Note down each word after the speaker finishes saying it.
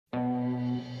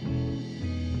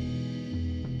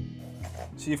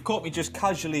So you've caught me just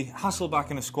casually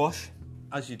hasselbacking a squash,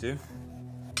 as you do.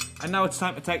 And now it's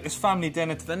time to take this family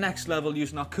dinner to the next level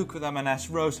using our Cook with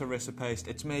M&S rose harissa paste.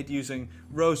 It's made using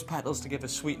rose petals to give a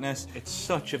sweetness. It's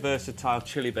such a versatile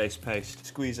chili-based paste.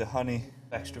 Squeeze of honey,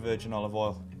 extra virgin olive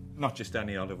oil. Not just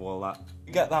any olive oil, that.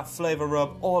 You get that flavour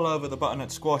rub all over the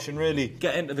butternut squash and really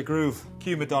get into the groove.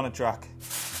 Cue Madonna track.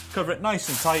 Cover it nice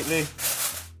and tightly.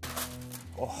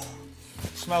 Oh,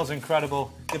 smells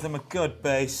incredible. Give them a good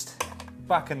baste.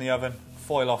 Back in the oven,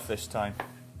 foil off this time.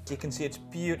 You can see it's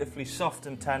beautifully soft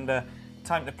and tender.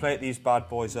 Time to plate these bad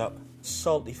boys up.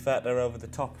 Salty feta over the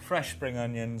top, fresh spring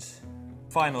onions.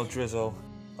 Final drizzle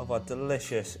of our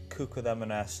delicious Cook with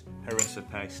M&S harissa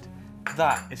paste.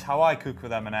 That is how I cook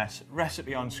with M&S.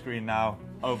 Recipe on screen now.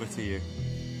 Over to you.